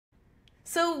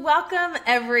So welcome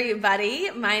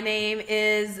everybody. My name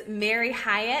is Mary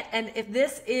Hyatt, and if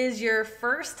this is your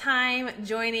first time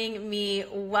joining me,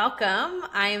 welcome.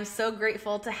 I am so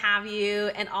grateful to have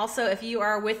you, and also if you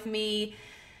are with me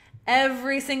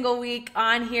every single week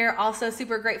on here, also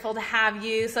super grateful to have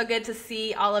you. So good to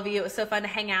see all of you. It was so fun to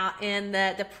hang out in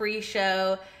the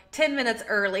pre-show 10 minutes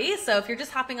early. So if you're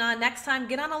just hopping on next time,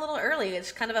 get on a little early.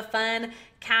 It's kind of a fun,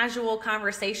 casual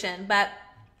conversation. But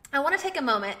I want to take a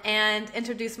moment and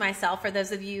introduce myself for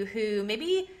those of you who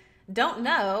maybe don't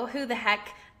know who the heck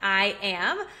I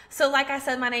am. So like I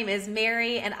said, my name is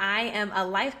Mary, and I am a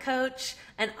life coach,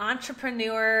 an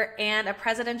entrepreneur, and a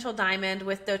presidential diamond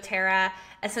with doTERRA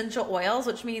Essential Oils,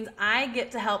 which means I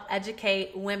get to help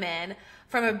educate women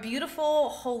from a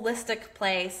beautiful, holistic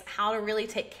place how to really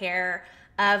take care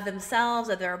of themselves,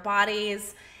 of their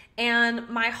bodies. And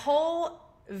my whole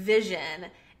vision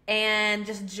and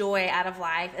just joy out of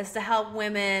life is to help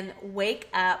women wake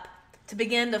up, to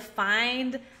begin to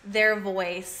find their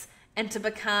voice, and to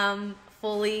become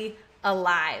fully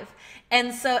alive.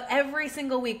 And so every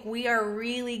single week we are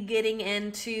really getting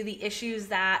into the issues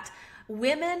that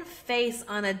women face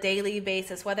on a daily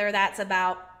basis, whether that's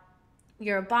about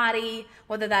your body,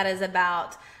 whether that is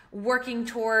about working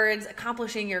towards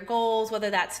accomplishing your goals, whether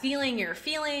that's feeling your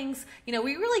feelings. You know,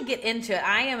 we really get into it.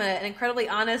 I am an incredibly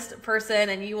honest person,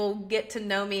 and you will get to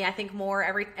know me, I think, more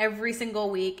every single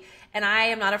week. And I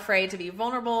am not afraid to be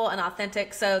vulnerable and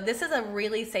authentic. So this is a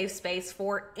really safe space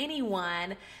for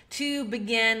anyone to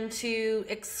begin to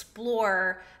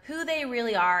explore who they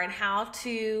really are and how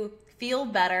to feel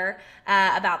better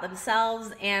about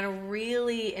themselves and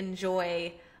really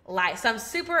enjoy life. So I'm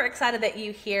super excited that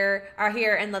you are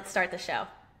here, and let's start the show.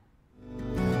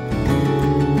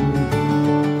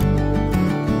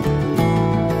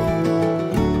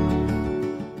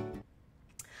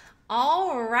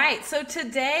 All right, so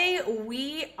today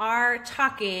we are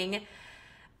talking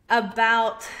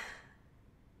about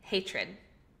hatred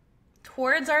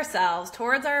towards ourselves,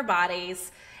 towards our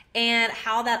bodies, and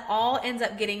how that all ends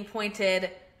up getting pointed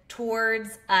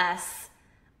towards us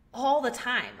all the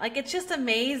time. Like, it's just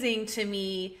amazing to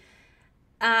me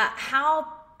how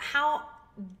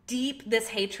deep this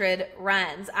hatred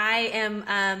runs. I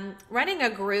am running a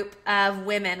group of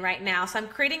women right now. So I'm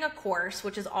creating a course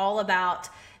which is all about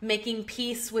making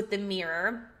peace with the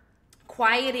mirror,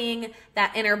 quieting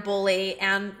that inner bully,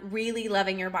 and really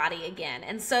loving your body again.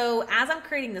 And so as I'm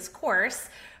creating this course,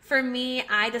 for me,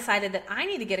 I decided that I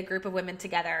need to get a group of women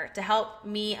together to help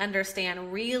me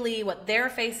understand really what they're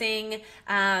facing.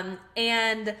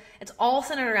 And it's all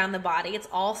centered around the body. It's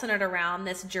all centered around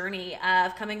this journey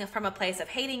of coming from a place of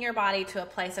hating your body to a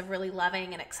place of really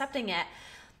loving and accepting it.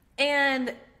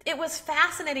 And it was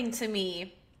fascinating to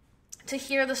me to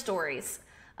hear the stories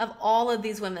of all of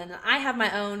these women. I have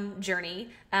my own journey,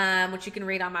 which you can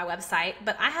read on my website,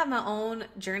 but I have my own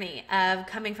journey of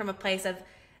coming from a place of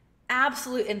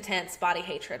absolute intense body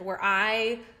hatred, where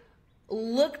I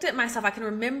looked at myself. I can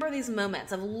remember these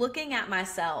moments of looking at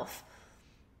myself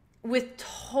with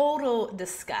total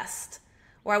disgust,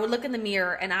 where I would look in the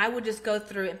mirror and I would just go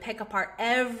through and pick apart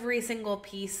every single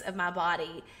piece of my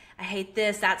body. I hate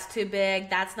this, that's too big,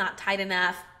 that's not tight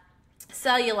enough,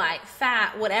 cellulite,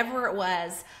 fat, whatever it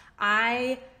was.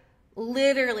 I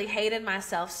literally hated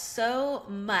myself so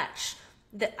much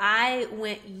that I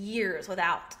went years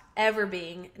without ever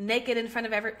being naked in front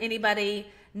of anybody,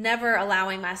 never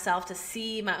allowing myself to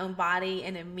see my own body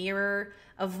in a mirror,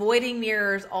 avoiding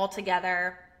mirrors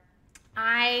altogether.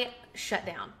 I shut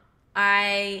down.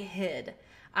 I hid.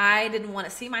 I didn't want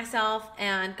to see myself,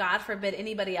 and God forbid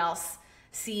anybody else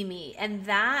see me. And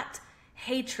that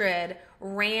hatred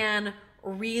ran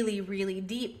really, really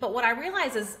deep. But what I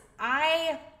realized is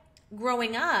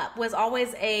growing up was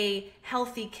always a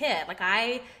healthy kid. Like,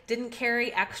 I didn't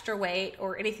carry extra weight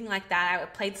or anything like that. I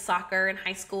played soccer in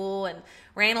high school and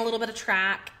ran a little bit of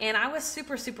track, and I was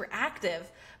super, super active.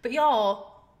 But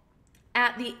y'all,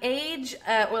 at the age,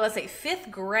 let's say 5th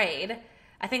grade,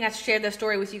 I think I shared this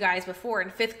story with you guys before. In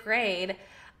 5th grade,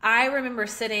 I remember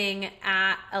sitting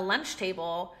at a lunch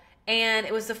table, and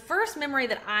it was the first memory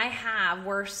that I have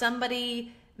where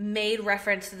somebody made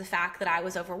reference to the fact that I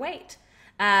was overweight.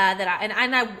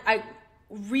 I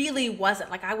really wasn't.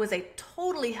 Like, I was a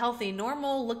totally healthy,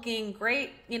 normal looking,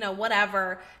 great,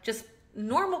 whatever, just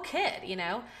normal kid,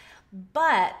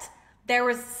 but there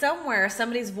was somewhere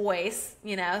somebody's voice,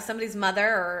 somebody's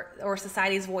mother or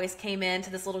society's voice came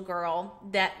into this little girl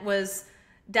that was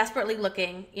desperately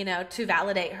looking, to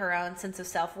validate her own sense of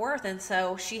self-worth. And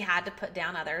so she had to put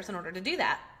down others in order to do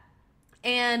that.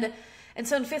 And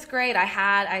so in 5th grade,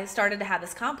 I started to have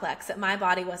this complex that my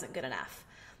body wasn't good enough.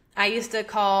 I used to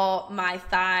call my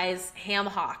thighs ham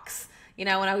hocks. You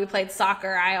know, when we played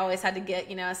soccer, I always had to get,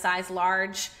 you know, a size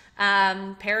large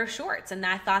pair of shorts. And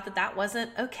I thought that that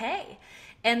wasn't okay.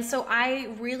 And so I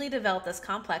really developed this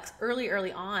complex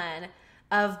early on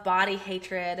of body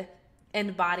hatred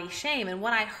and body shame. And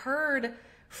what I heard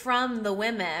from the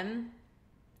women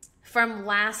from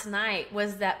last night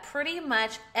was that pretty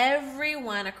much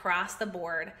everyone across the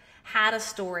board had a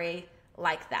story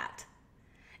like that.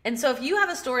 And so if you have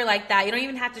a story like that, you don't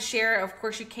even have to share it. Of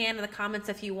course you can in the comments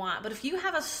if you want. But if you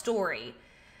have a story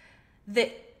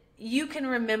that you can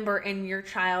remember in your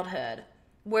childhood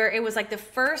where it was like the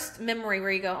first memory where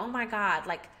you go, oh my God,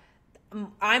 like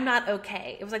I'm not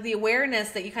okay. It was like the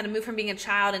awareness that you kind of move from being a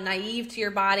child and naive to your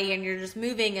body and you're just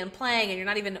moving and playing and you're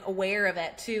not even aware of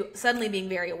it to suddenly being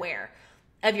very aware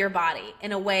of your body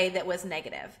in a way that was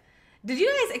negative. Did you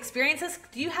guys experience this?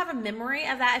 Do you have a memory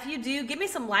of that? If you do, give me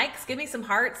some likes, give me some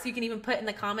hearts. You can even put in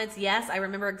the comments, yes, I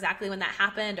remember exactly when that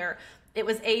happened, or it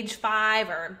was age 5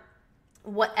 or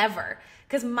whatever.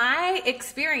 Because my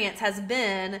experience has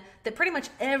been that pretty much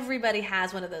everybody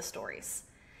has one of those stories,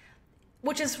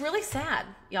 which is really sad,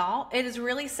 y'all. It is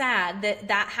really sad that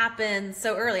that happens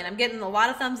so early. And I'm getting a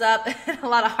lot of thumbs up and a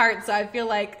lot of hearts, so I feel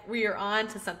like we are on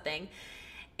to something.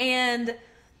 And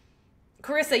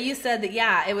Carissa, you said that,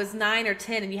 yeah, it was 9 or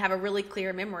 10 and you have a really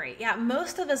clear memory. Yeah,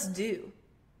 most of us do.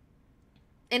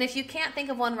 And if you can't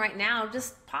think of one right now,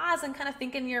 just pause and kind of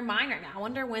think in your mind right now. I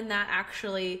wonder when that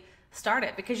actually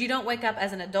started, because you don't wake up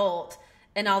as an adult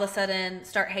and all of a sudden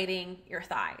start hating your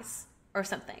thighs or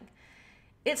something.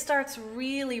 It starts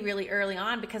really early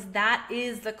on, because that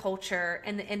is the culture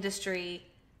and the industry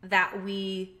that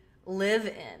we live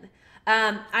in.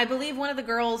 I believe one of the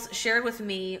girls shared with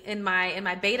me in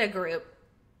my beta group,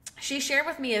 she shared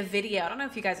with me a video. I don't know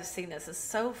if you guys have seen this. It's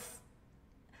so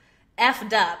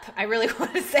effed up. I really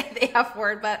want to say the F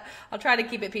word, but I'll try to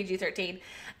keep it PG-13.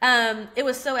 It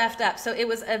was so effed up. So it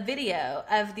was a video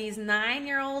of these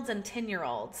 9-year-olds and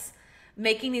 10-year-olds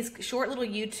making these short little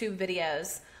YouTube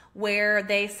videos where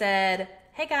they said,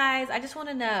 hey guys, I just want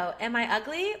to know, am I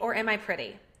ugly or am I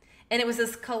pretty? And it was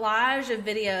this collage of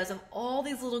videos of all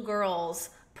these little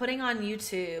girls putting on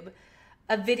YouTube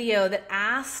a video that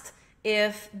asked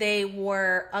if they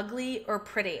were ugly or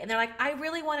pretty. And they're like, I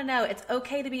really want to know. It's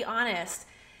okay to be honest.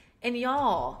 And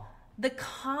y'all, the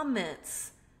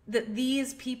comments that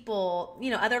these people,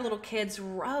 you know, other little kids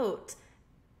wrote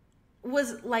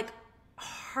was like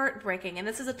heartbreaking. And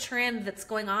this is a trend that's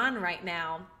going on right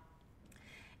now.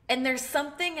 And there's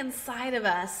something inside of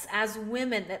us as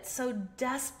women that so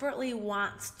desperately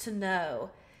wants to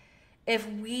know if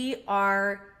we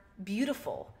are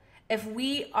beautiful, if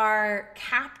we are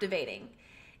captivating.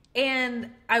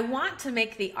 And I want to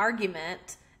make the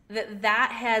argument that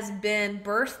that has been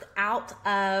birthed out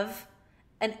of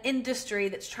an industry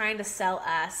that's trying to sell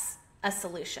us a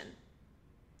solution.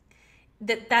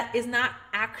 That is not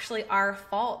actually our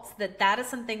fault, that is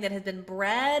something that has been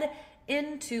bred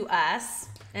into us.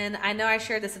 And I know I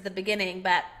shared this at the beginning,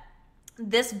 but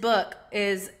this book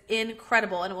is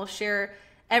incredible and it will share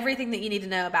everything that you need to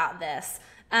know about this.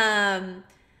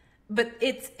 But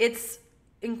it's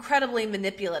incredibly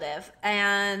manipulative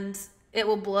and it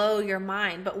will blow your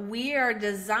mind. But we are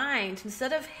designed,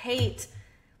 instead of hate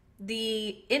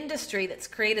the industry that's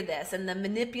created this and the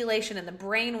manipulation and the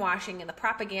brainwashing and the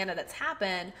propaganda that's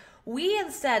happened, we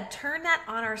instead turn that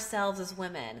on ourselves as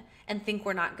women and think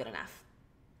we're not good enough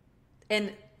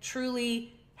and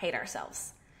truly hate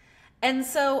ourselves. And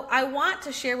so I want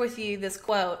to share with you this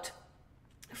quote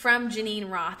from Janine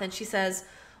Roth. And she says,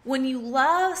 when you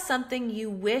love something, you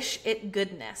wish it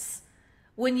goodness.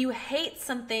 When you hate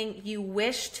something, you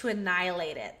wish to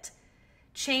annihilate it.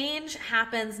 Change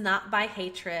happens not by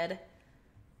hatred,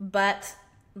 but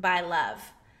by love.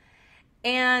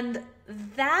 And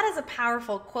that is a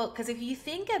powerful quote, because if you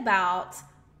think about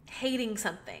hating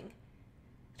something,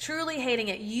 truly hating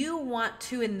it, you want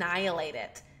to annihilate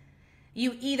it.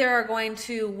 You either are going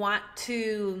to want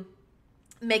to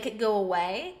make it go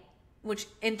away, which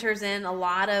enters in a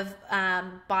lot of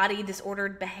body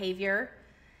disordered behavior,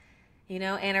 you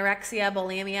know, anorexia,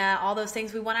 bulimia, all those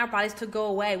things. We want our bodies to go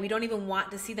away. We don't even want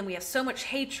to see them. We have so much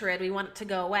hatred, we want it to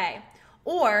go away.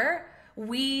 Or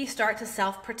we start to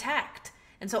self-protect.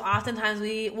 And so oftentimes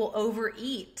we will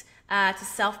overeat to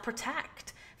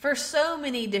self-protect for so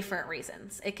many different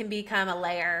reasons. It can become a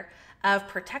layer of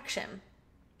protection.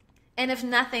 And if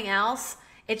nothing else,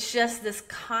 it's just this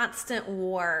constant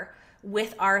war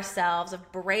with ourselves,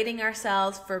 of berating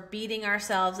ourselves, for beating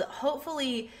ourselves. That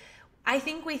hopefully, I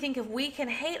think we think if we can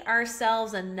hate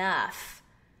ourselves enough,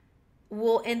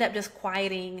 we'll end up just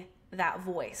quieting that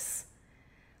voice.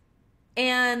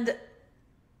 And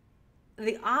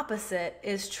the opposite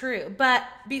is true. But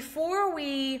before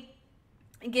we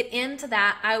get into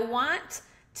that, I want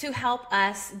to help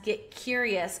us get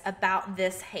curious about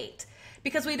this hate,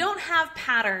 because we don't have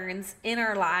patterns in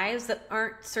our lives that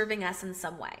aren't serving us in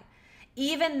some way.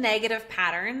 Even negative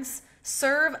patterns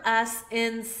serve us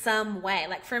in some way.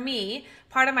 Like for me,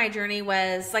 part of my journey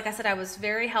was, like I said, I was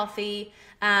very healthy,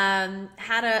 had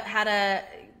a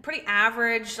pretty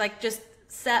average, like just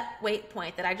set weight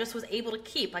point that I just was able to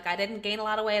keep. Like I didn't gain a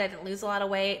lot of weight, I didn't lose a lot of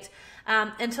weight,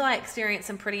 until I experienced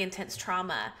some pretty intense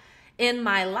trauma in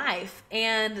my life.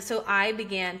 And so I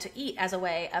began to eat as a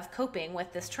way of coping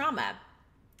with this trauma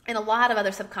and a lot of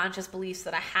other subconscious beliefs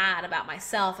that I had about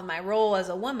myself and my role as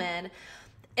a woman.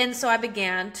 And so I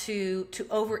began to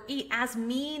overeat as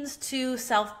means to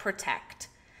self-protect,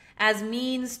 as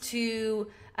means to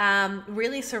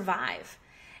really survive.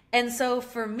 And so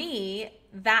for me,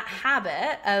 that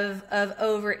habit of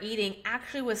overeating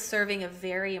actually was serving a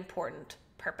very important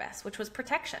purpose, which was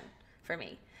protection for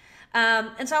me.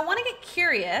 And so I want to get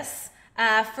curious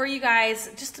for you guys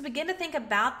just to begin to think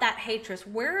about that hatred.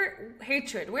 Where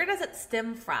does it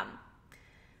stem from?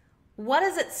 What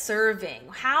is it serving?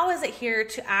 How is it here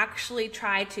to actually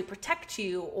try to protect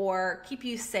you or keep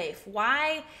you safe?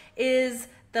 Why is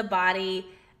the body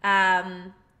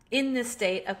in this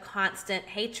state of constant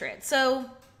hatred? So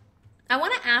I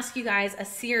want to ask you guys a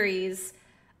series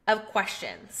of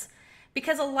questions,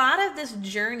 because a lot of this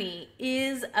journey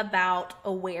is about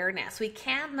awareness. We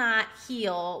cannot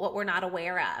heal what we're not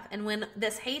aware of. And when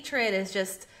this hatred is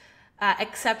just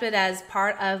accepted as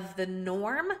part of the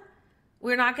norm,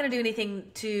 we're not going to do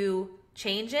anything to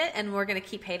change it, and we're going to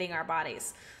keep hating our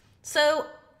bodies. So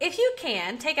if you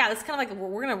can, take out, it's kind of like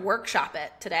we're going to workshop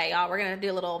it today, y'all. We're going to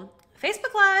do a little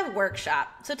Facebook Live workshop.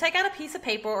 So take out a piece of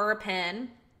paper or a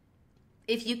pen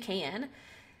if you can.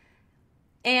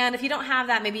 And if you don't have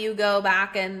that, maybe you go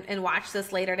back and watch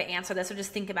this later to answer this, or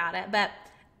just think about it. But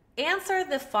answer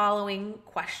the following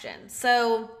question.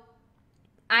 So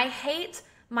I hate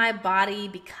my body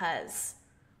because.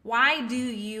 Why do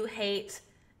you hate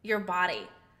your body?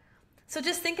 So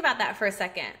just think about that for a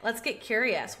second. Let's get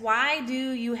curious. Why do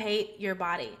you hate your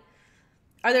body?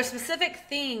 Are there specific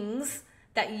things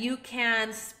that you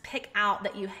can pick out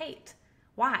that you hate?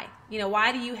 Why?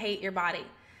 Why do you hate your body?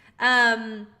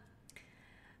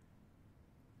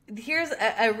 Here's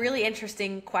a really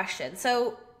interesting question.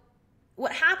 So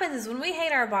what happens is when we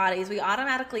hate our bodies, we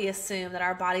automatically assume that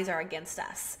our bodies are against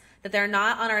us, that they're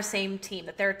not on our same team,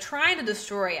 that they're trying to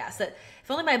destroy us, that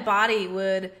if only my body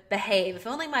would behave, if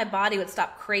only my body would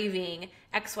stop craving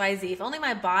XYZ, if only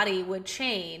my body would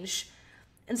change.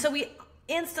 And so we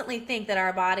instantly think that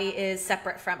our body is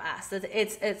separate from us, that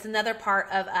it's another part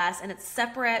of us, and it's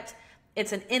separate,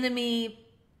 it's an enemy,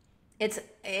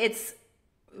 it's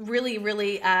really,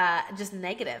 really just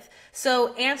negative.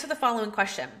 So answer the following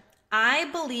question. I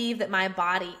believe that my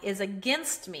body is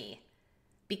against me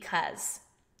because.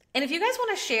 And if you guys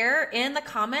want to share in the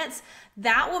comments,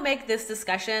 that will make this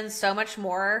discussion so much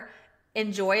more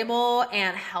enjoyable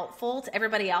and helpful to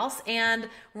everybody else, and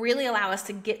really allow us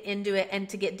to get into it and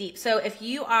to get deep. So if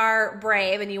you are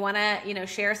brave and you want to,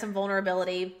 share some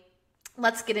vulnerability,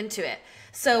 let's get into it.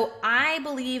 So I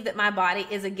believe that my body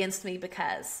is against me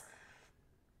because.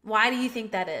 Why do you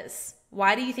think that is?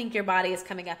 Why do you think your body is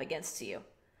coming up against you?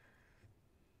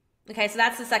 Okay, so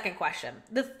that's the second question.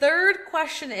 The third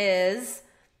question is,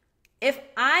 if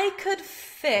I could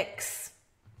fix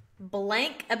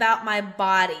blank about my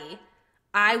body,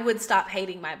 I would stop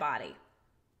hating my body.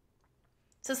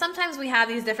 So sometimes we have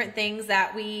these different things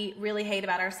that we really hate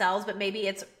about ourselves, but maybe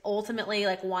it's ultimately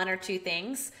like one or two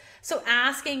things. So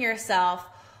asking yourself,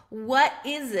 what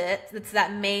is it that's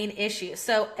that main issue?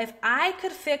 So if I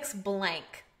could fix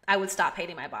blank, I would stop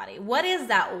hating my body. What is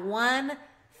that one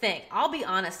thing? I'll be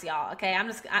honest, y'all. Okay.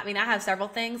 I have several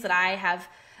things that I have,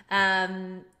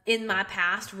 in my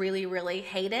past really, really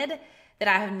hated that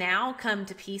I have now come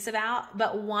to peace about.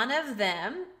 But one of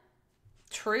them,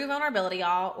 true vulnerability,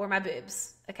 y'all, were my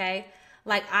boobs. Okay.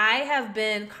 Like I have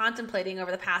been contemplating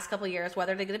over the past couple of years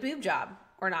whether to get a boob job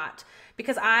or not,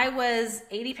 because I was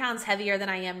 80 pounds heavier than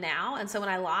I am now. And so when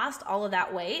I lost all of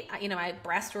that weight, my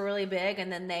breasts were really big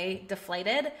and then they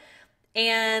deflated.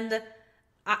 And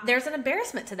there's an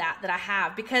embarrassment to that I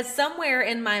have, because somewhere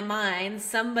in my mind,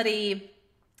 somebody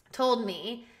told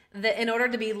me that in order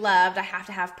to be loved, I have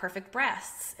to have perfect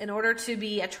breasts. In order to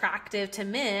be attractive to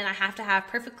men, I have to have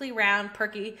perfectly round,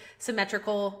 perky,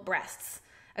 symmetrical breasts.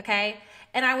 Okay?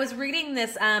 And I was reading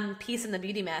this piece in the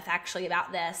Beauty Myth actually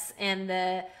about this and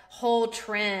the whole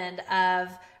trend of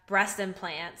breast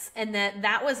implants, and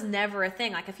that was never a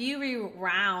thing. Like if you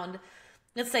rewound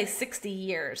let's say 60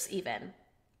 years even,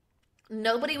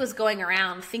 nobody was going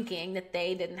around thinking that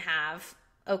they didn't have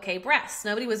okay breasts.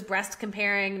 Nobody was breast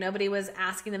comparing. Nobody was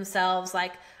asking themselves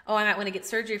like, oh, I might want to get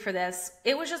surgery for this.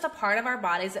 It was just a part of our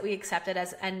bodies that we accepted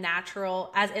as a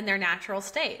natural, as in their natural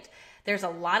state. There's a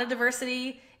lot of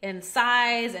diversity in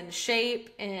size and shape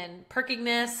and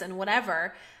perkiness and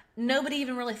whatever. Nobody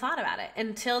even really thought about it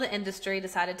until the industry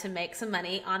decided to make some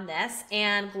money on this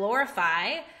and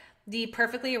glorify the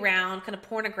perfectly round kind of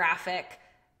pornographic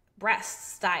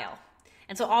breast style.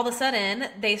 And so all of a sudden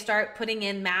they start putting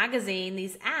in magazine,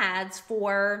 these ads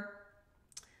for,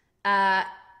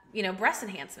 breast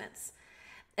enhancements.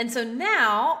 And so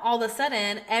now all of a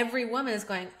sudden every woman is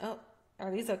going, oh, are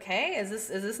these okay? Is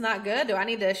this not good? Do I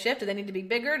need to shift? Do they need to be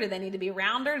bigger? Do they need to be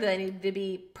rounder? Do they need to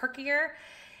be perkier?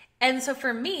 And so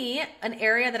for me, an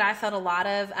area that I felt a lot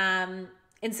of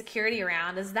insecurity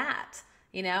around is that,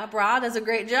 a bra does a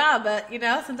great job, but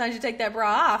sometimes you take that bra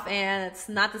off and it's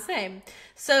not the same.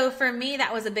 So for me,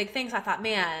 that was a big thing. So I thought,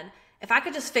 man, if I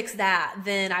could just fix that,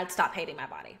 then I'd stop hating my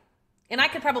body. And I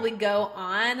could probably go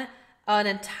on an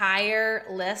entire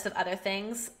list of other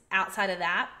things outside of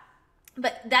that.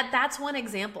 But that's one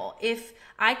example. If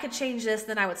I could change this,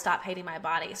 then I would stop hating my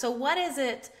body. So what is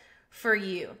it for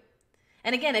you?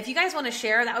 And again, if you guys want to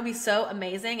share, that would be so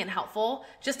amazing and helpful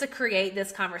just to create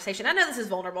this conversation. I know this is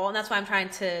vulnerable, and that's why I'm trying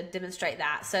to demonstrate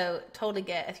that. So totally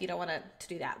get if you don't want to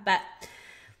do that. But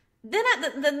then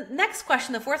the next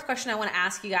question, the fourth question I want to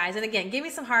ask you guys, and again, give me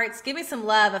some hearts, give me some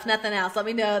love, if nothing else. Let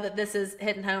me know that this is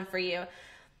hitting home for you.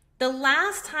 The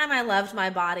last time I loved my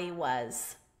body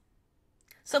was...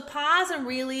 So pause and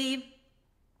really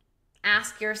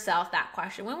ask yourself that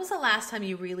question. When was the last time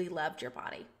you really loved your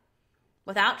body?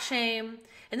 Without shame.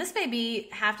 And this may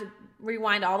have to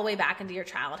rewind all the way back into your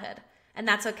childhood. And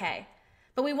that's okay.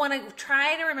 But we want to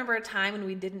try to remember a time when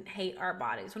we didn't hate our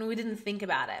bodies, when we didn't think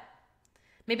about it.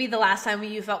 Maybe the last time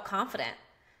you felt confident.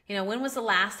 When was the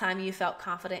last time you felt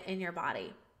confident in your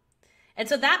body? And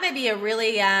so that may be a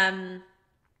really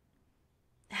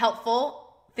helpful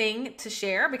thing to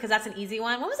share, because that's an easy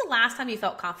one. When was the last time you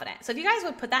felt confident? So if you guys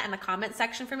would put that in the comment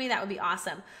section for me, that would be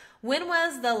awesome. When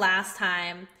was the last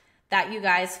time that you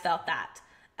guys felt that?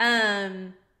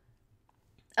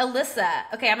 Alyssa,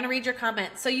 okay, I'm going to read your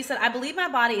comment. So you said, I believe my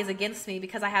body is against me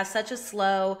because I have such a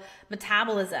slow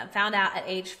metabolism, found out at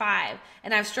age 5,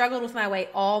 and I've struggled with my weight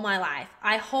all my life.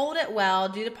 I hold it well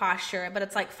due to posture, but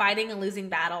it's like fighting a losing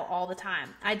battle all the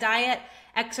time. I diet,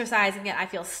 exercise, and yet I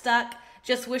feel stuck,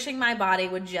 just wishing my body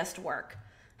would just work.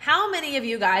 How many of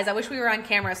you guys, I wish we were on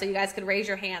camera so you guys could raise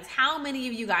your hands, how many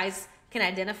of you guys can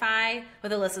identify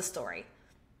with Alyssa's story?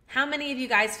 How many of you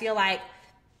guys feel like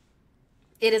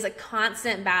it is a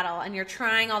constant battle and you're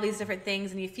trying all these different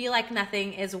things and you feel like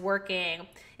nothing is working?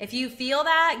 If you feel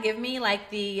that, give me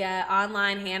like the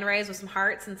online hand raise with some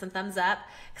hearts and some thumbs up,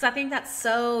 because I think that's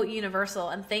so universal.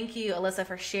 And thank you, Alyssa,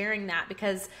 for sharing that,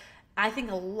 because I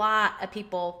think a lot of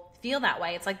people feel that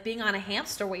way. It's like being on a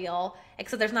hamster wheel,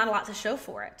 except there's not a lot to show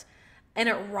for it. And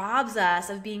it robs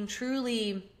us of being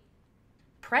truly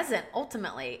present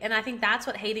ultimately. And I think that's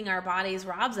what hating our bodies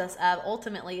robs us of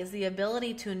ultimately, is the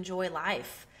ability to enjoy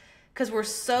life, because we're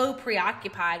so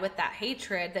preoccupied with that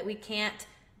hatred that we can't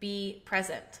be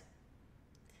present.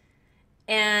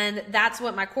 And that's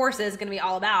what my course is going to be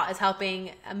all about, is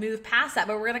helping move past that.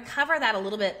 But we're going to cover that a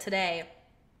little bit today.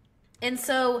 And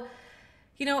so,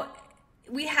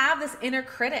 we have this inner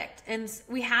critic, and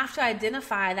we have to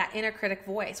identify that inner critic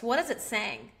voice. What is it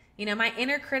saying? My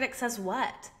inner critic says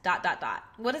what? ...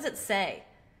 What does it say?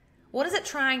 What is it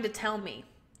trying to tell me?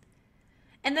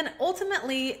 And then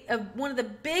ultimately, one of the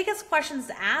biggest questions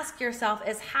to ask yourself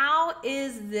is, how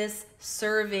is this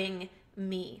serving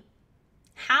me?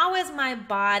 How is my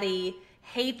body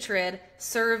hatred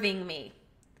serving me?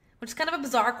 Which is kind of a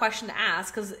bizarre question to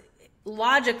ask, because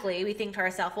logically we think to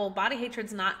ourselves, well, body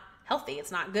hatred's not healthy.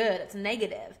 It's not good. It's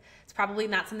negative. It's probably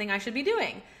not something I should be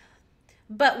doing.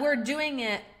 But we're doing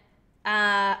it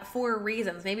for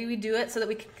reasons. Maybe we do it so that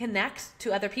we can connect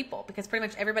to other people, because pretty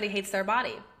much everybody hates their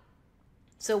body.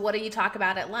 So what do you talk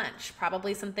about at lunch?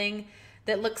 Probably something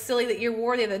that looks silly that you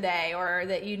wore the other day, or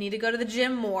that you need to go to the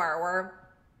gym more, or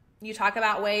you talk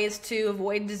about ways to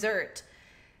avoid dessert.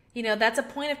 That's a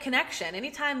point of connection.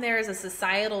 Anytime there's a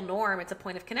societal norm, it's a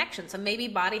point of connection. So maybe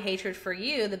body hatred for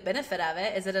you, the benefit of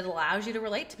it is that it allows you to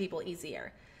relate to people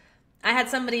easier. I had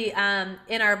somebody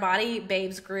in our Body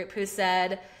Babes group who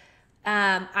said,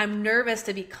 I'm nervous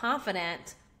to be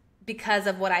confident because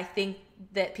of what I think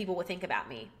that people would think about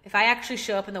me. If I actually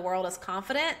show up in the world as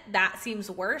confident, that seems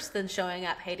worse than showing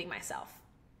up hating myself.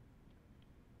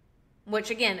 Which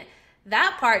again,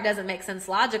 that part doesn't make sense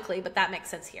logically, but that makes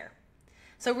sense here.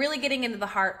 So really getting into the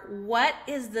heart, what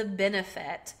is the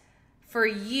benefit for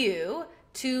you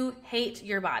to hate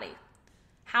your body?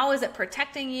 How is it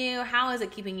protecting you? How is it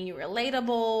keeping you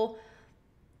relatable?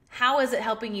 How is it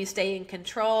helping you stay in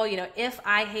control? You know, if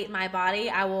I hate my body,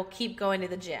 I will keep going to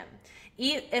the gym.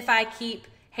 If I keep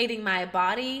hating my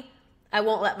body, I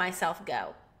won't let myself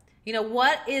go. You know,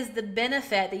 what is the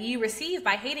benefit that you receive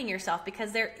by hating yourself?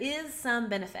 Because there is some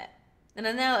benefit. And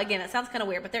I know, again, it sounds kind of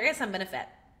weird, but there is some benefit.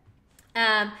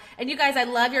 And you guys, I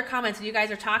love your comments. You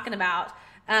guys are talking about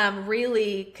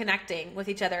really connecting with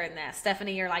each other in this.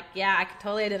 Stephanie, you're like, yeah, I can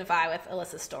totally identify with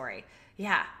Alyssa's story.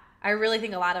 Yeah, I really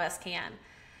think a lot of us can.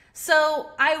 So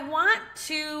I want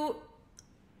to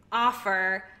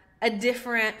offer a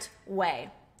different way.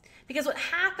 Because what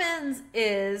happens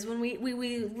is when we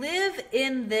live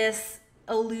in this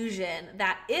illusion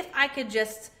that if I could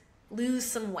just lose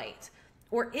some weight,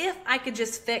 or if I could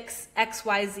just fix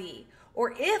XYZ,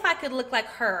 or if I could look like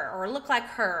her, or look like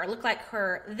her, or look like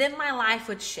her, then my life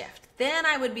would shift. Then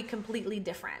I would be completely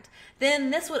different.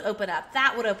 Then this would open up,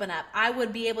 that would open up. I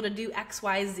would be able to do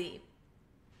XYZ.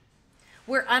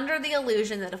 We're under the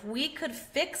illusion that if we could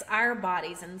fix our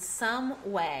bodies in some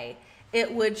way,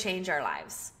 it would change our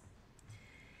lives.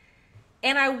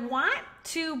 And I want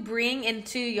to bring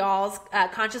into y'all's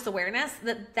conscious awareness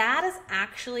that that is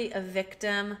actually a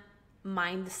victim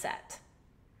mindset.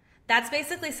 That's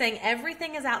basically saying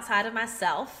everything is outside of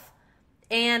myself,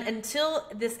 and until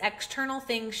this external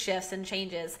thing shifts and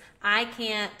changes, I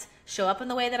can't show up in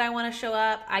the way that I want to show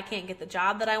up. I can't get the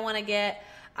job that I want to get.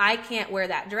 I can't wear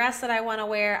that dress that I want to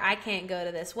wear. I can't go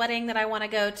to this wedding that I want to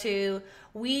go to.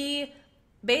 We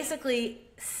basically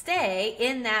stay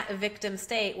in that victim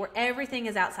state where everything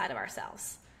is outside of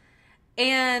ourselves.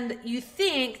 And you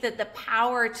think that the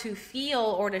power to feel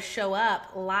or to show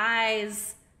up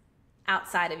lies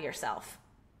outside of yourself.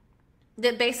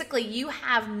 That basically you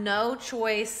have no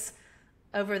choice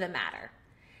over the matter.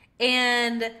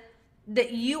 And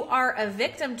that you are a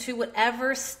victim to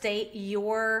whatever state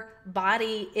your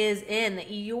body is in,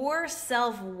 that your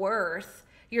self-worth,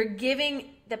 you're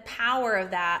giving the power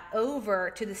of that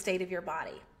over to the state of your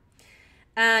body.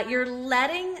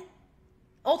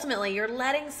 Ultimately, you're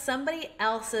letting somebody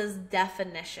else's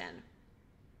definition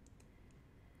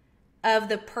of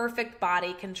the perfect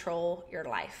body control your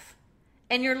life.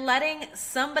 And you're letting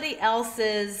somebody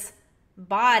else's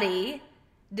body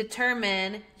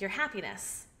determine your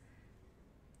happiness.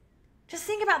 Just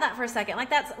think about that for a second.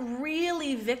 Like, that's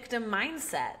really victim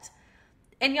mindset.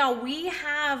 And y'all, we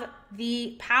have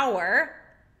the power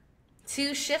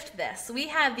to shift this. We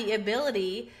have the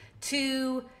ability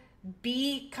to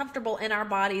be comfortable in our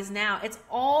bodies now. It's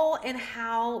all in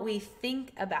how we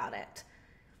think about it.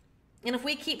 And if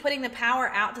we keep putting the power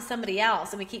out to somebody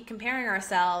else and we keep comparing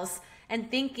ourselves and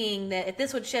thinking that if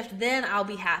this would shift, then I'll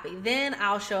be happy, then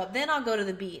I'll show up, then I'll go to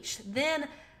the beach, then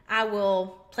I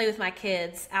will play with my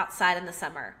kids outside in the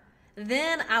summer,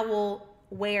 then I will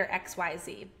wear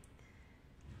XYZ.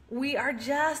 We are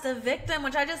just a victim,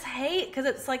 which I just hate because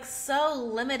it's like so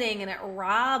limiting and it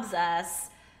robs us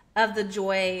of the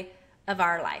joy of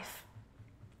our life.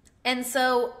 And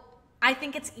so I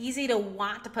think it's easy to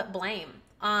want to put blame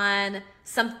on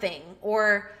something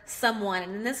or someone,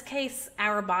 and in this case,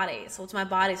 our bodies. So it's my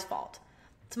body's fault.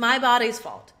 It's my body's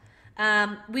fault.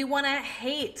 We want to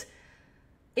hate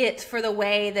it for the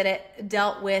way that it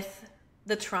dealt with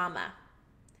the trauma.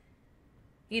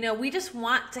 You know, we just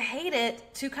want to hate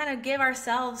it to kind of give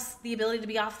ourselves the ability to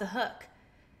be off the hook.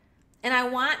 And I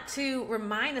want to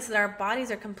remind us that our bodies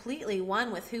are completely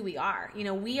one with who we are. You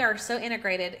know, we are so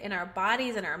integrated in our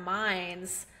bodies and our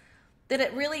minds that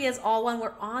it really is all one.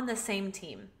 We're on the same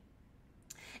team.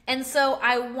 And so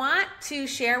I want to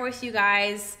share with you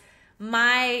guys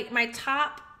my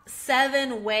top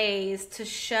 7 ways to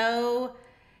show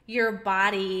your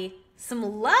body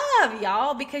some love,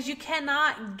 y'all, because you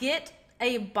cannot get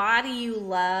a body you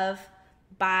love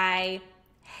by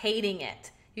hating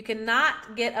it. You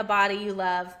cannot get a body you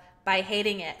love by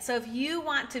hating it. So if you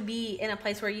want to be in a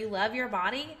place where you love your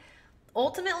body,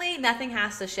 ultimately nothing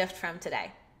has to shift from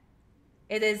today.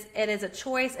 It is a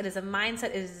choice, it is a mindset,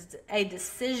 it is a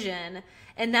decision,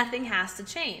 and nothing has to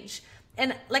change.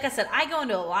 And like I said, I go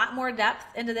into a lot more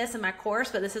depth into this in my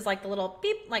course, but this is like the little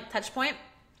beep, like touch point.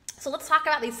 So let's talk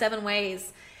about these 7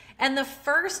 ways. And the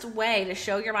first way to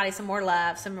show your body some more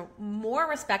love, some more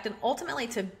respect, and ultimately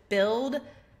to build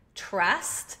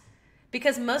trust,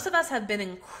 because most of us have been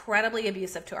incredibly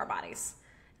abusive to our bodies,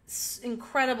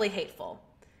 incredibly hateful,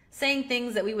 saying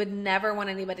things that we would never want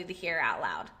anybody to hear out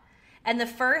loud. And the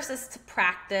first is to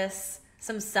practice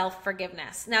some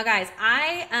self-forgiveness. Now, guys,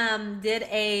 I did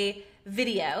a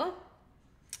video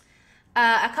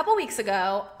a couple weeks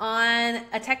ago on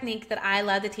a technique that I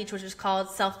love to teach, which is called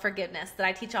self-forgiveness, that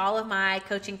I teach all of my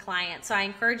coaching clients. So I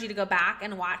encourage you to go back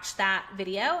and watch that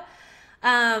video.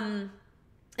 And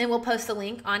we'll post a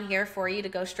link on here for you to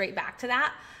go straight back to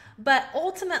that. But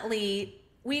ultimately,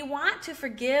 we want to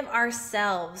forgive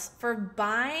ourselves for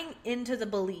buying into the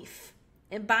belief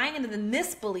and buying into the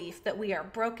misbelief that we are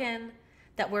broken,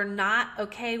 that we're not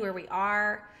okay where we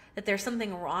are, that there's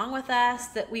something wrong with us,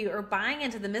 that we are buying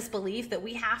into the misbelief that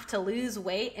we have to lose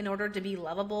weight in order to be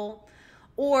lovable,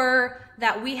 or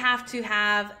that we have to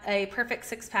have a perfect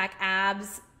six-pack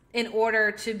abs in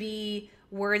order to be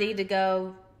worthy to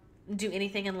go do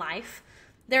anything in life.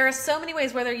 There are so many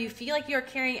ways, whether you feel like you're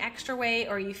carrying extra weight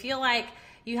or you feel like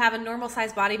you have a normal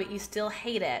sized body but you still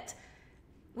hate it.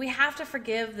 We have to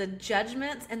forgive the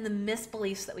judgments and the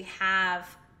misbeliefs that we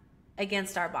have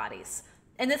against our bodies.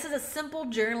 And this is a simple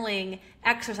journaling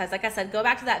exercise. Like I said, go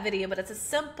back to that video, but it's a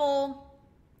simple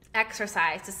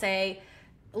exercise to say,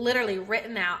 literally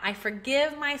written out, I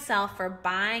forgive myself for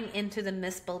buying into the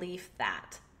misbelief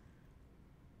that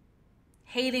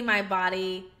hating my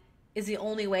body is the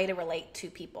only way to relate to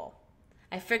people.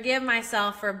 I forgive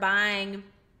myself for buying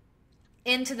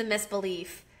into the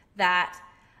misbelief that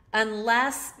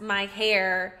unless my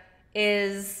hair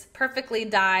is perfectly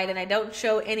dyed and I don't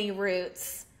show any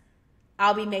roots,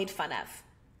 I'll be made fun of.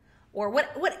 Or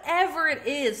whatever it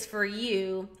is for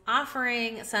you,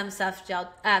 offering some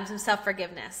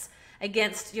self-forgiveness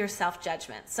against your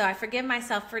self-judgment. So I forgive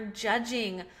myself for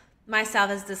judging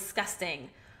myself as disgusting.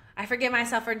 I forgive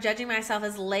myself for judging myself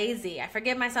as lazy. I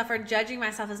forgive myself for judging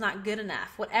myself as not good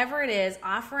enough. Whatever it is,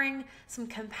 offering some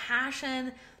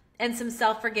compassion and some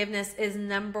self-forgiveness is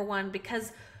number one,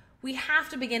 because we have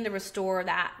to begin to restore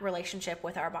that relationship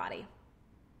with our body.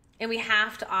 And we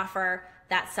have to offer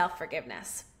that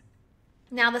self-forgiveness.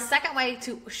 Now, the second way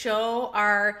to show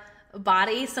our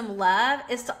body some love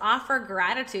is to offer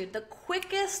gratitude. The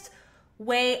quickest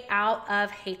way out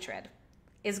of hatred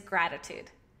is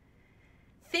gratitude.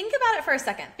 Think about it for a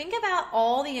second. Think about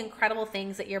all the incredible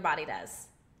things that your body does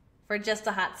for just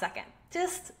a hot second.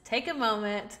 Just take a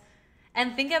moment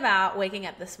and think about waking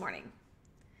up this morning.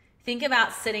 Think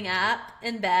about sitting up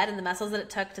in bed and the muscles that it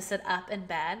took to sit up in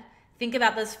bed. Think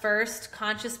about those first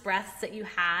conscious breaths that you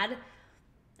had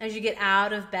as you get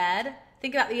out of bed.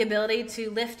 Think about the ability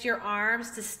to lift your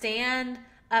arms, to stand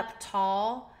up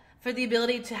tall, for the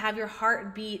ability to have your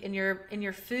heart beat and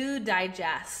your food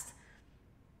digest,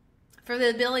 for the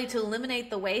ability to eliminate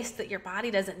the waste that your body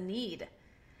doesn't need,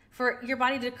 for your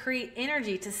body to create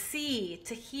energy, to see,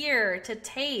 to hear, to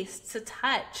taste, to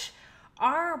touch.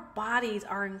 Our bodies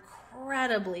are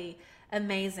incredibly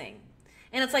amazing.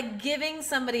 And it's like giving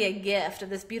somebody a gift of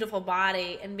this beautiful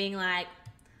body and being like,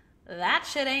 that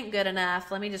shit ain't good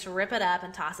enough. Let me just rip it up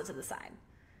and toss it to the side.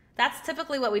 That's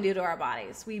typically what we do to our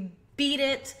bodies. We beat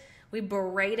it, we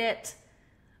berate it,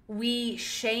 we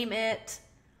shame it.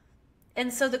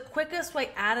 And so the quickest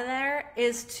way out of there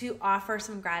is to offer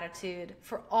some gratitude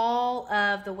for all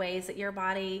of the ways that your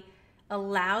body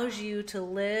allows you to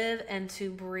live and to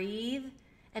breathe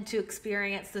and to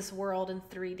experience this world in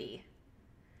 3D.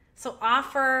 So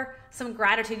offer some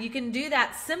gratitude. You can do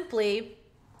that simply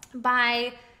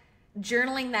by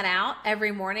journaling that out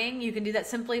every morning. You can do that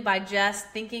simply by just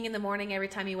thinking in the morning every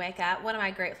time you wake up, what am I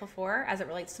grateful for as it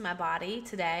relates to my body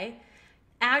today?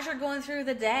 As you're going through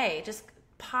the day, just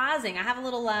pausing. I have a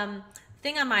little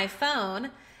thing on my phone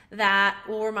that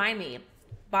will remind me,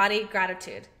 body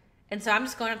gratitude. And so I'm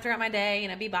just going throughout my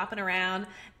day, be bopping around,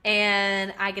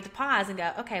 and I get to pause and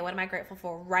go, okay, what am I grateful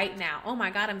for right now? Oh my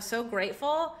God, I'm so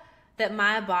grateful that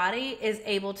my body is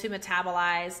able to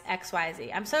metabolize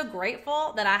XYZ. I'm so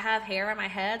grateful that I have hair on my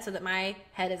head so that my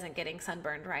head isn't getting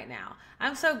sunburned right now.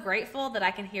 I'm so grateful that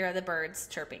I can hear the birds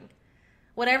chirping.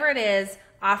 Whatever it is,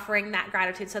 offering that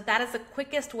gratitude. So that is the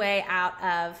quickest way out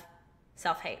of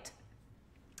self-hate.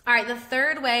 All right, the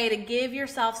third way to give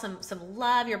yourself some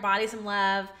love, your body some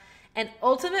love, and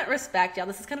ultimate respect, y'all,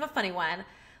 this is kind of a funny one,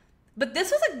 but this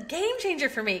was a game changer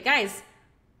for me. Guys,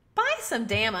 buy some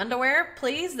damn underwear,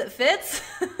 please, that fits.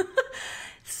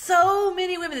 So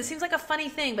many women, it seems like a funny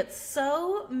thing, but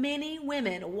so many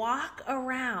women walk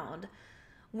around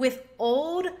with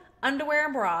old underwear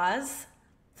and bras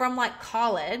from like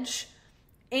college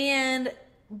and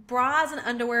bras and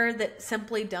underwear that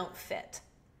simply don't fit.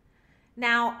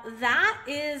 Now, that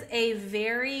is a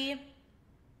very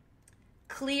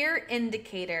clear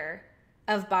indicator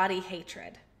of body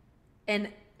hatred and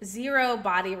zero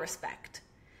body respect,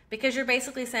 because you're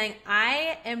basically saying,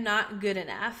 I am not good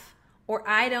enough, or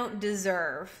I don't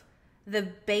deserve the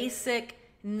basic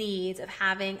needs of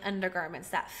having undergarments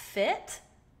that fit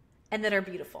and that are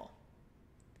beautiful.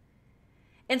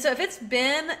 And so if it's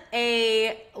been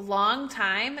a long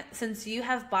time since you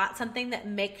have bought something that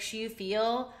makes you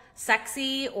feel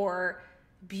sexy or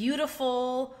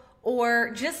beautiful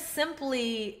or just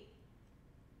simply,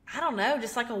 I don't know,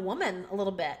 just like a woman a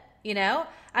little bit, you know?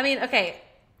 I mean, okay,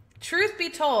 truth be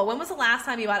told, when was the last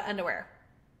time you bought underwear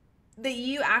that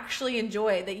you actually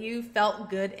enjoyed, that you felt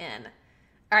good in?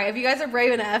 All right, if you guys are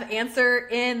brave enough, answer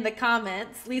in the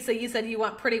comments. Lisa, you said you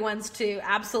want pretty ones too.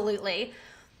 Absolutely.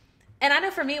 And I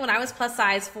know for me, when I was plus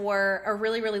size for a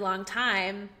really, really long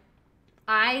time,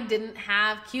 I didn't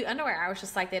have cute underwear. I was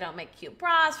just like, they don't make cute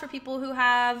bras for people who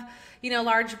have,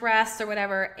 large breasts or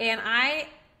whatever. And I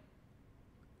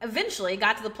eventually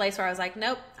got to the place where I was like,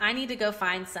 nope, I need to go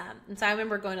find some. And so I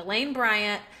remember going to Lane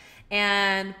Bryant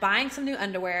and buying some new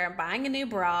underwear, buying a new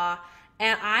bra,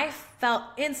 and I felt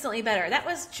instantly better. That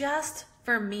was just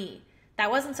for me. That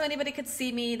wasn't so anybody could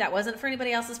see me. That wasn't for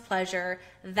anybody else's pleasure.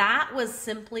 That was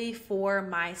simply for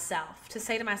myself. To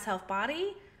say to myself,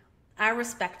 body, I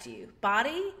respect you.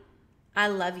 Body, I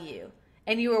love you.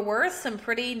 And you are worth some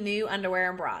pretty new underwear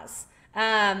and bras.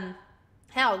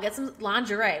 Hell, get some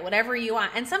lingerie, whatever you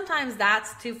want. And sometimes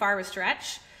that's too far of a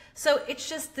stretch. So it's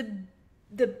just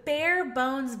the bare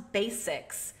bones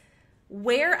basics.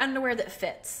 Wear underwear that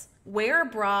fits. Wear a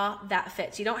bra that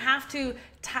fits. You don't have to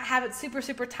have it super,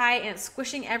 super tight and it's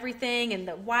squishing everything and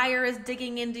the wire is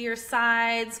digging into your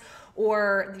sides,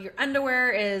 or your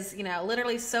underwear is,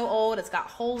 literally so old, it's got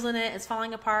holes in it, it's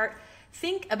falling apart.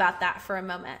 Think about that for a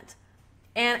moment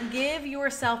and give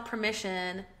yourself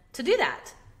permission to do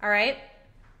that. All right.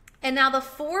 And now the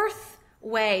fourth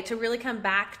way to really come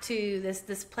back to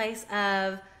this place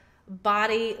of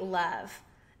body love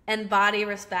and body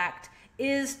respect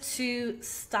is to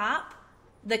stop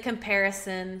the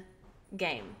comparison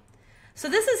game. So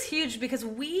this is huge because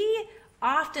we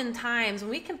oftentimes, when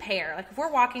we compare, like if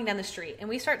we're walking down the street and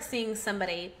we start seeing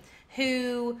somebody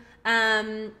who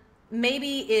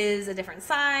maybe is a different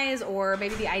size or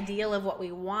maybe the ideal of what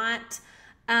we want,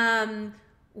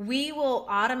 we will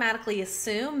automatically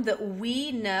assume that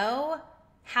we know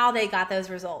how they got those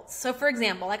results. So for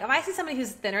example, like if I see somebody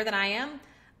who's thinner than I am,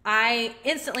 I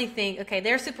instantly think, okay,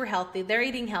 they're super healthy. They're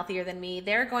eating healthier than me.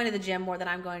 They're going to the gym more than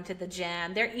I'm going to the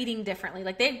gym. They're eating differently.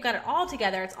 Like they've got it all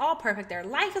together. It's all perfect. Their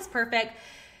life is perfect.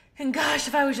 And gosh,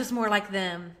 if I was just more like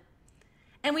them.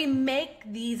 And we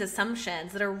make these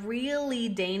assumptions that are really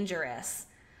dangerous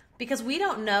because we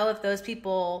don't know if those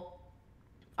people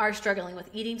are struggling with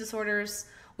eating disorders.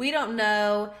 We don't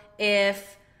know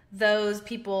if those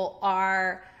people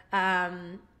are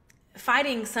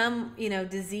fighting some,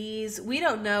 disease. We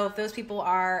don't know if those people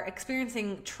are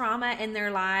experiencing trauma in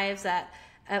their lives that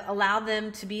allow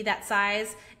them to be that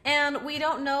size. And we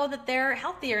don't know that they're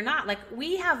healthy or not. Like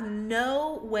we have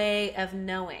no way of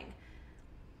knowing.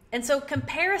 And so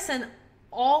comparison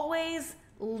always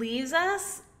leaves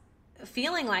us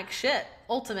feeling like shit,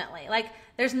 ultimately. Like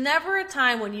there's never a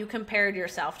time when you compared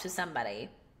yourself to somebody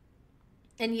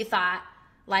and you thought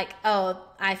like, oh,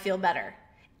 I feel better.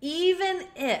 Even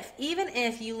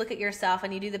if you look at yourself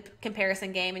and you do the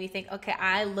comparison game and you think, okay,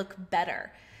 I look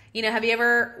better. Have you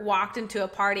ever walked into a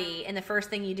party and the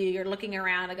first thing you do, you're looking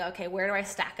around and go, okay, where do I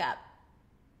stack up?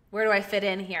 Where do I fit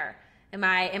in here? Am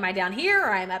I down here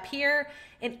or I'm up here?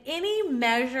 And any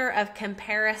measure of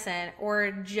comparison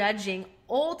or judging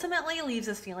ultimately leaves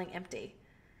us feeling empty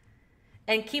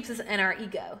and keeps us in our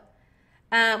ego,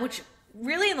 which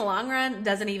really in the long run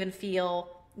doesn't even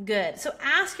feel good. So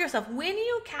ask yourself, when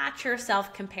you catch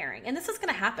yourself comparing, and this is going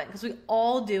to happen because we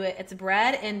all do it, it's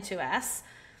bred into us.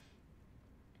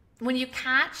 When you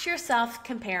catch yourself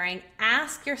comparing,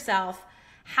 ask yourself,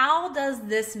 how does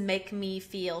this make me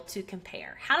feel to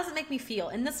compare? How does it make me feel?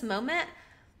 In this moment,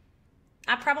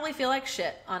 I probably feel like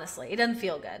shit, honestly. It doesn't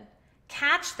feel good.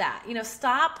 Catch that.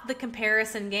 Stop the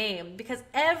comparison game because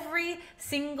every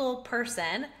single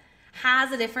person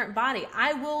has a different body.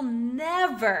 I will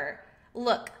never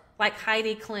look like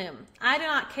Heidi Klum. I do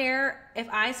not care if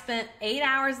I spent 8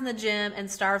 hours in the gym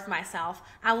and starved myself.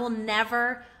 I will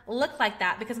never look like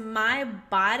that because my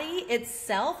body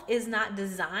itself is not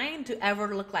designed to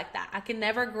ever look like that. I can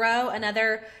never grow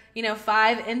another,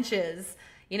 5 inches.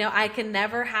 I can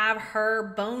never have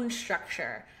her bone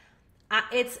structure.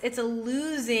 It's a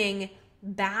losing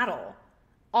battle.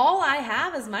 All I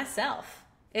have is myself.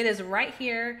 It is right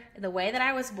here, the way that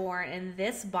I was born in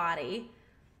this body.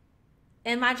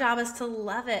 And my job is to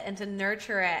love it and to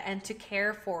nurture it and to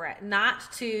care for it,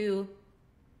 not to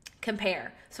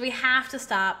compare. So we have to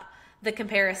stop the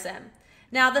comparison.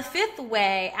 Now, the fifth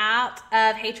way out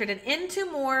of hatred and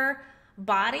into more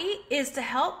body is to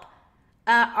help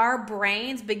our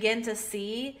brains begin to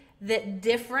see that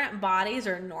different bodies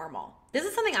are normal. This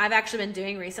is something I've actually been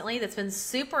doing recently that's been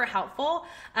super helpful.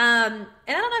 And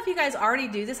I don't know if you guys already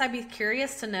do this. I'd be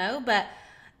curious to know, but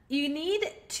you need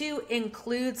to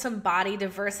include some body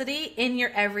diversity in your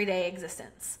everyday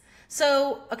existence.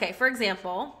 So, okay, for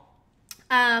example,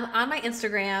 on my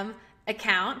Instagram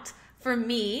account, for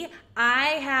me, I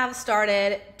have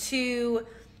started to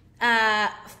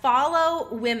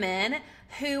follow women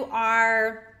who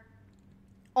are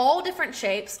all different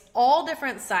shapes, all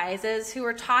different sizes, who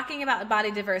are talking about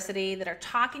body diversity, that are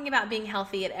talking about being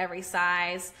healthy at every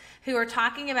size, who are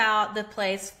talking about the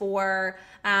place for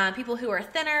people who are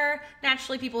thinner,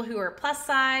 naturally people who are plus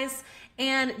size.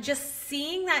 And just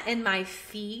seeing that in my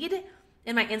feed,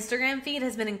 in my Instagram feed,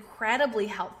 has been incredibly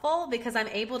helpful, because I'm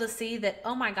able to see that,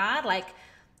 oh my God, like,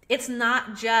 it's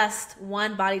not just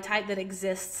one body type that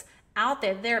exists out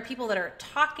there. There are people that are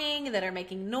talking, that are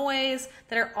making noise,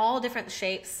 that are all different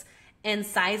shapes and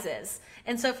sizes.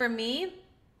 And so for me,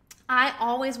 I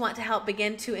always want to help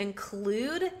begin to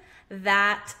include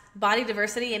that body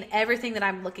diversity in everything that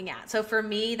I'm looking at. So for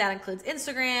me, that includes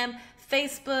Instagram,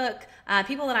 Facebook,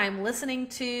 people that I'm listening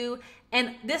to.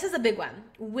 And this is a big one.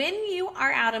 When you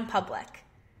are out in public,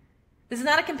 this is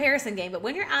not a comparison game, but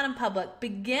when you're out in public,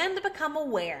 begin to become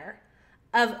aware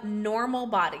of normal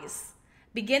bodies.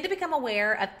 Begin to become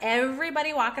aware of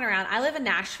everybody walking around. I live in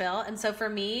Nashville, and so for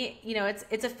me, you know,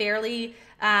 it's a fairly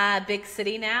big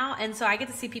city now, and so I get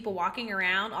to see people walking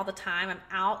around all the time. I'm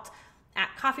out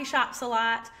at coffee shops a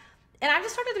lot, and I've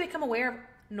just started to become aware of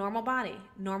normal body,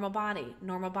 normal body,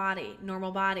 normal body,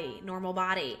 normal body, normal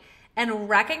body, and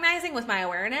recognizing with my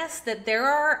awareness that there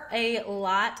are a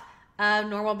lot of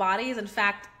normal bodies. In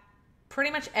fact,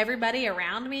 pretty much everybody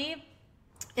around me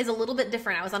is a little bit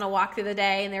different. I was on a walk through the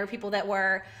day, and there were people that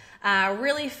were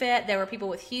really fit. There were people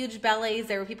with huge bellies.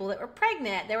 There were people that were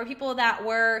pregnant. There were people that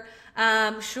were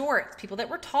short, people that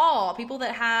were tall, people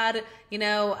that had, you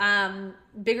know,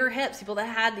 bigger hips, people that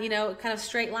had, you know, kind of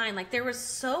straight line. Like, there was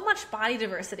so much body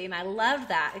diversity, and I loved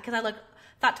that, because I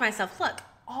thought to myself, look,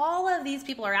 all of these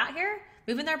people are out here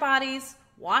moving their bodies,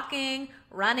 walking,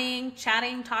 running,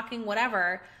 chatting, talking,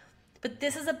 whatever. But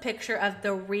this is a picture of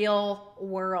the real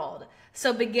world.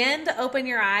 So begin to open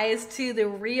your eyes to the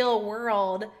real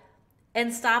world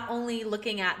and stop only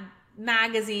looking at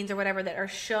magazines or whatever that are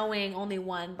showing only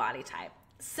one body type.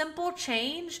 Simple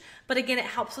change, but again, it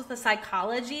helps with the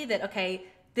psychology that, okay,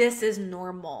 this is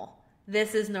normal.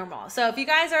 This is normal. So if you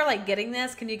guys are like getting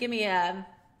this, can you give me a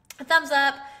thumbs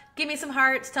up? Give me some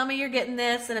hearts. Tell me you're getting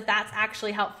this. And if that's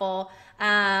actually helpful,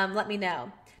 let me know.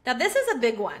 Now, this is a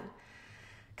big one.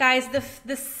 Guys,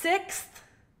 the sixth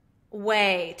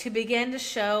way to begin to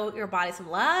show your body some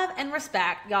love and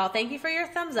respect, y'all, thank you for your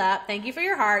thumbs up, thank you for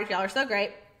your heart, y'all are so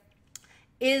great,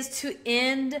 is to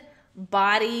end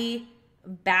body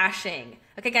bashing.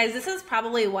 Okay, guys, this is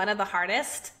probably one of the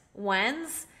hardest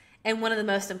ones and one of the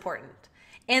most important.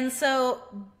 And so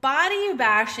body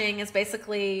bashing is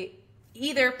basically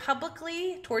either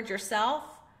publicly towards yourself,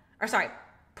 or sorry,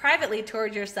 privately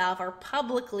towards yourself, or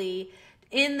publicly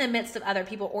in the midst of other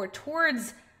people or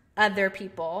towards other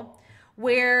people,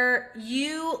 where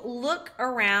you look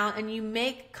around and you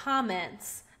make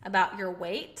comments about your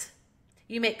weight,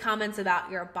 you make comments about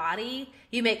your body,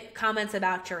 you make comments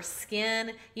about your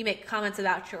skin, you make comments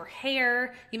about your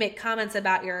hair, you make comments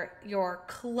about your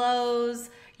clothes,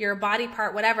 your body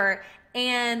part, whatever,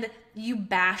 and you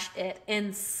bash it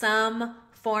in some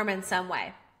form, in some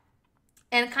way.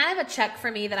 And kind of a check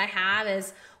for me that I have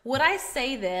is, would I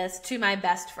say this to my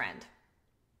best friend?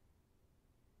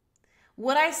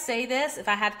 Would I say this if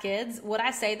I had kids? Would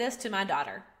I say this to my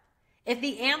daughter? If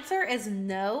the answer is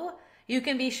no, you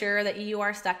can be sure that you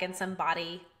are stuck in some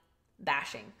body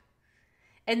bashing.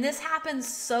 And this happens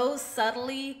so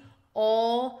subtly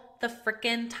all the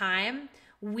freaking time.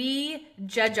 We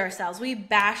judge ourselves, we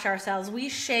bash ourselves, we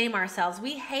shame ourselves,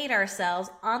 we hate ourselves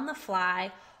on the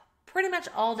fly pretty much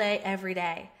all day, every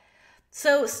day.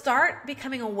 So start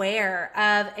becoming aware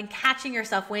of and catching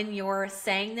yourself when you're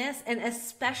saying this. And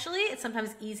especially, it's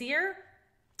sometimes easier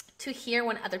to hear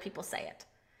when other people say it.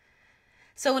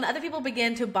 So when other people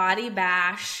begin to body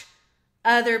bash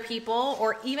other people,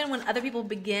 or even when other people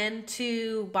begin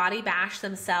to body bash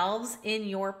themselves in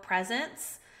your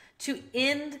presence, to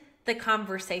end the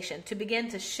conversation, to begin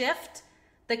to shift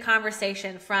the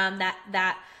conversation from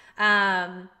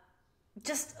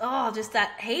just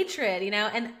that hatred, you know.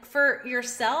 And for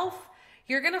yourself,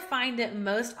 you're going to find it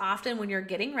most often when you're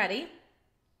getting ready,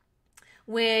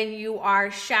 when you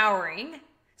are showering.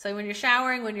 So when you're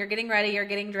showering, when you're getting ready, you're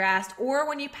getting dressed, or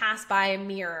when you pass by a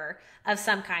mirror of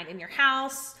some kind in your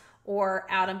house or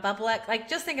out in public. Like,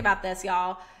 just think about this,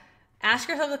 y'all. Ask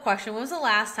yourself the question, when was the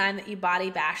last time that you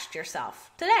body bashed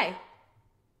yourself? Today.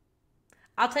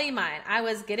 I'll tell you mine. I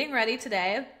was getting ready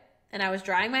today, and I was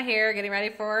drying my hair, getting ready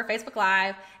for Facebook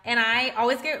Live, and I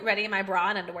always get ready in my bra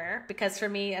and underwear, because for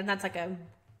me, and that's like a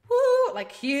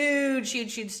like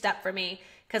huge step for me,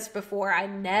 because before I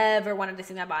never wanted to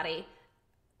see my body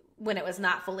when it was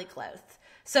not fully clothed.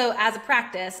 So as a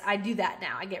practice, I do that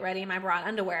now. I get ready in my bra and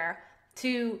underwear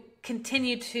to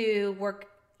continue to work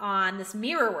on this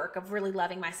mirror work of really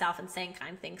loving myself and saying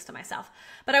kind things to myself.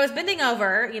 But I was bending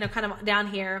over, kind of down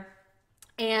here,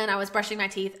 and I was brushing my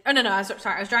teeth. Oh, no, I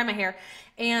was drying my hair.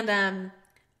 And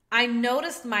I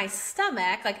noticed my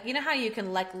stomach, like, you know how you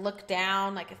can like look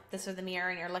down, like if this is the mirror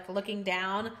and you're like looking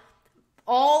down,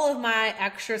 all of my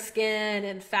extra skin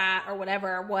and fat or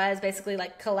whatever was basically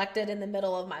like collected in the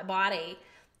middle of my body.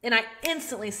 And I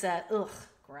instantly said, ugh,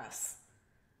 gross.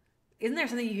 Isn't there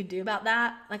something you could do about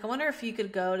that? Like, I wonder if you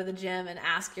could go to the gym and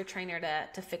ask your trainer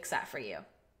to fix that for you.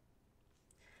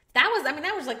 That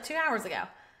was like 2 hours ago.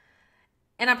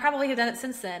 And I probably have done it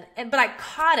since then. But I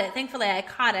caught it. Thankfully, I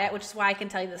caught it, which is why I can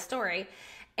tell you this story.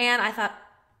 And I thought,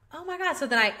 oh my God. So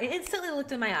then I instantly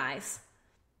looked in my eyes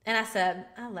and I said,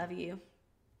 I love you.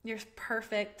 You're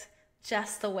perfect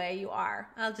just the way you are.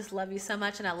 I just love you so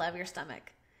much, and I love your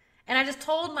stomach. And I just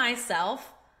told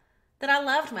myself that I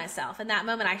loved myself. In that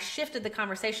moment, I shifted the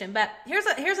conversation. But here's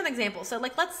an example. So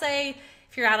like, let's say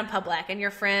if you're out in public and your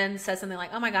friend says something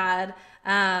like, oh my God,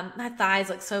 my thighs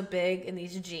look so big in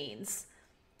these jeans.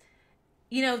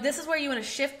 This is where you want to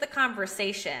shift the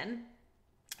conversation,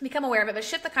 become aware of it, but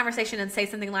shift the conversation and say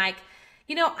something like,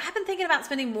 I've been thinking about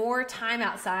spending more time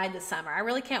outside this summer. I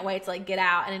really can't wait to like get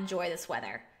out and enjoy this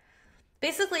weather.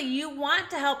 Basically, you want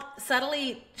to help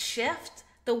subtly shift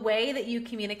the way that you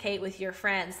communicate with your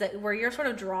friends, that where you're sort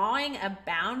of drawing a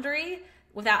boundary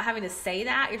without having to say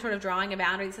that. You're sort of drawing a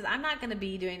boundary that says, I'm not going to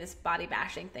be doing this body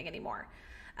bashing thing anymore.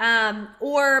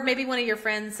 Or maybe one of your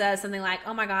friends says something like,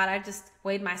 oh my God, I just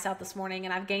weighed myself this morning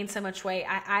and I've gained so much weight.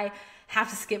 I have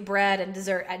to skip bread and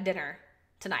dessert at dinner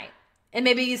tonight. And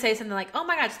maybe you say something like, oh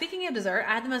my God, speaking of dessert,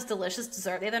 I had the most delicious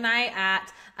dessert the other night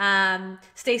at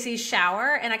Stacy's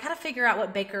Shower. And I kind of figure out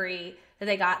what bakery that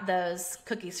they got those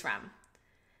cookies from.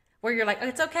 Where you're like, oh,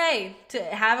 it's okay to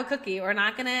have a cookie, or I'm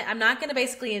not gonna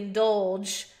basically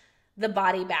indulge the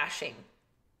body bashing.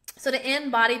 So to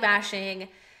end body bashing,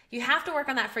 you have to work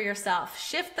on that for yourself.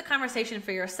 Shift the conversation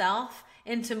for yourself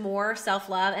into more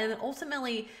self-love, and then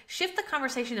ultimately shift the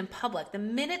conversation in public. The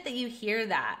minute that you hear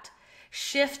that,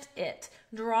 shift it.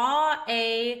 Draw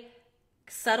a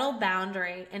subtle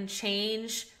boundary and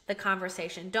change the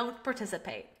conversation. Don't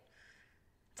participate.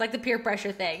 It's like the peer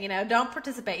pressure thing, don't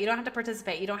participate. You don't have to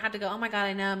participate. You don't have to go, oh my God,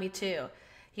 I know, me too.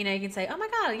 You can say, oh my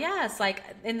God, yes,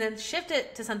 and then shift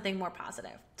it to something more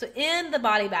positive. So in the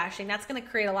body bashing, that's going to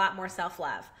create a lot more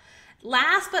self-love.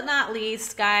 Last but not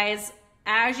least, guys,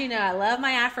 as you know, I love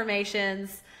my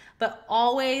affirmations, but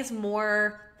always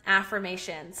more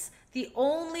affirmations. The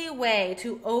only way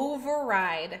to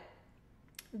override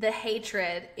the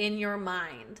hatred in your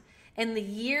mind and the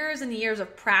years and years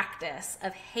of practice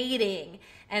of hating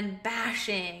and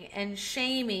bashing and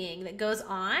shaming that goes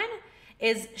on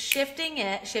is shifting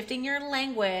your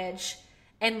language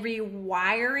and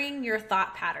rewiring your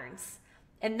thought patterns.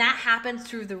 And that happens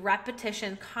through the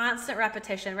repetition, constant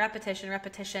repetition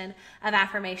of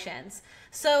affirmations.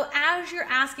 So as you're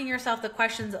asking yourself the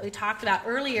questions that we talked about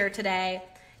earlier today,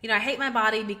 I hate my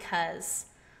body because,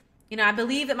 I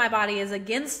believe that my body is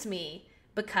against me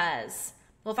because,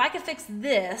 well, if I could fix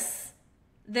this,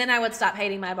 then I would stop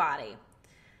hating my body.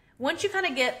 Once you kind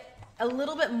of get a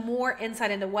little bit more insight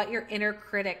into what your inner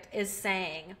critic is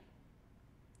saying,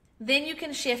 then you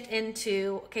can shift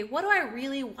into, okay, what do I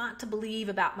really want to believe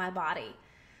about my body?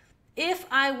 If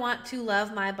I want to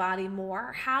love my body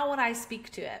more, how would I speak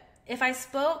to it? If I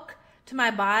spoke to my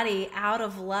body out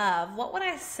of love, what would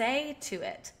I say to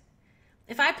it?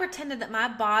 If I pretended that my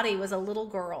body was a little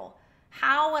girl,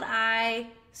 how would I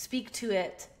speak to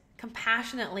it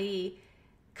compassionately,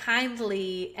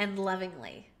 kindly, and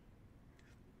lovingly?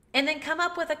 And then come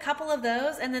up with a couple of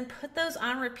those and then put those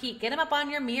on repeat. Get them up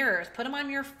on your mirrors, put them on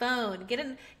your phone, get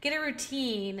a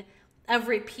routine of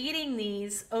repeating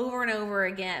these over and over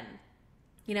again.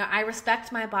 I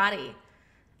respect my body.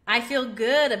 I feel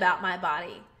good about my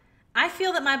body. I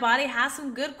feel that my body has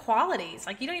some good qualities.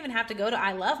 Like, you don't even have to go to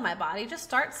I love my body. Just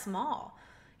start small.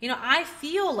 I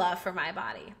feel love for my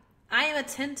body. I am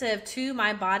attentive to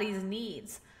my body's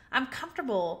needs. I'm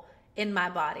comfortable in my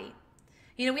body.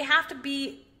 We have to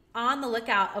be on the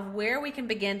lookout of where we can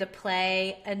begin to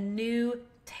play a new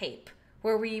tape,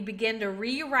 where we begin to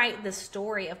rewrite the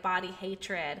story of body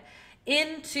hatred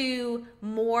into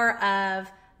more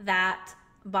of that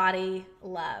body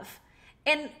love.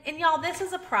 And y'all, this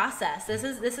is a process. This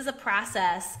is a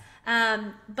process.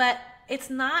 But it's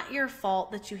not your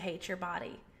fault that you hate your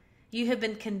body. You have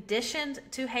been conditioned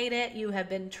to hate it. You have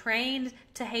been trained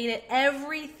to hate it.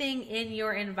 Everything in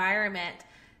your environment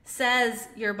says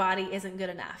your body isn't good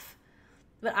enough.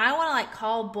 But I want to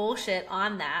call bullshit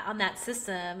on that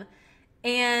system,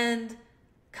 and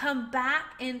come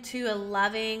back into a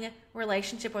loving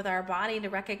relationship with our body to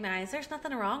recognize there's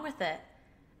nothing wrong with it.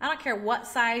 I don't care what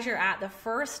size you're at. The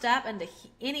first step into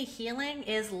any healing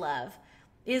is love,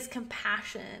 is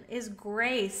compassion, is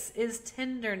grace, is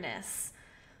tenderness.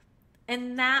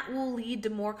 And that will lead to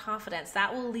more confidence.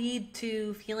 That will lead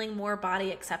to feeling more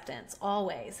body acceptance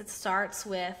always. It starts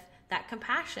with that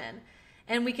compassion.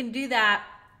 And we can do that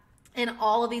in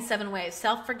all of these 7 ways.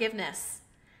 Self-forgiveness,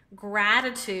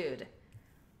 gratitude,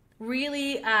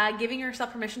 really giving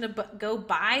yourself permission to go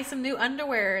buy some new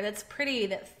underwear that's pretty,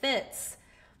 that fits,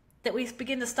 that we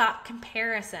begin to stop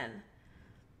comparison,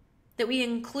 that we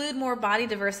include more body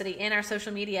diversity in our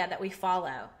social media that we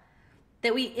follow,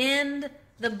 that we end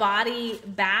the body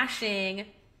bashing,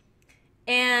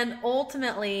 and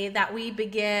ultimately that we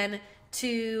begin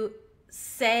to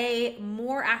say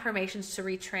more affirmations to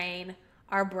retrain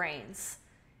our brains.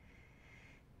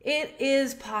 It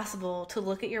is possible to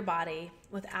look at your body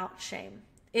without shame.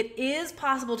 It is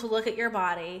possible to look at your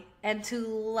body and to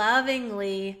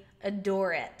lovingly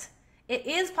adore it. It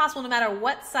is possible no matter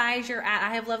what size you're at.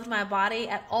 I have loved my body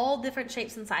at all different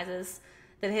shapes and sizes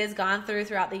that it has gone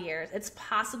throughout the years. It's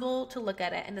possible to look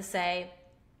at it and to say,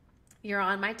 you're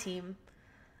on my team.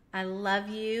 I love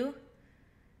you.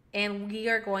 And we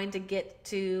are going to get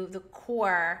to the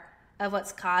core of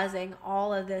what's causing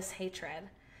all of this hatred.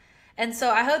 And so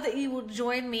I hope that you will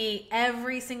join me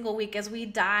every single week as we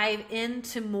dive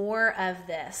into more of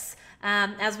this,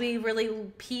 as we really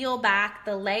peel back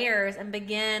the layers and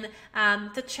begin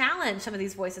to challenge some of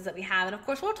these voices that we have. And of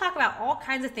course, we'll talk about all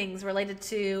kinds of things related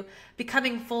to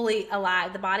becoming fully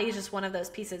alive. The body is just one of those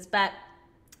pieces. But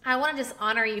I want to just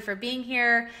honor you for being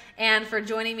here and for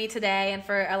joining me today and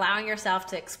for allowing yourself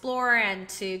to explore and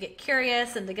to get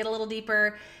curious and to get a little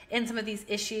deeper in some of these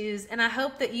issues. And I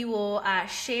hope that you will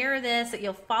share this, that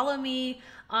you'll follow me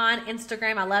on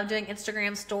Instagram. I love doing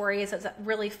Instagram stories. It's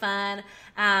really fun.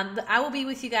 But I will be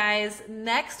with you guys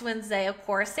next Wednesday, of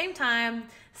course, same time,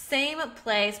 same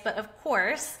place. But of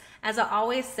course, as I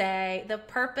always say, the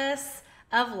purpose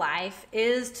of life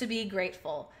is to be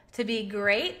grateful, to be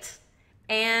great,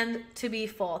 and to be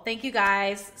full. Thank you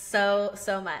guys so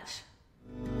much.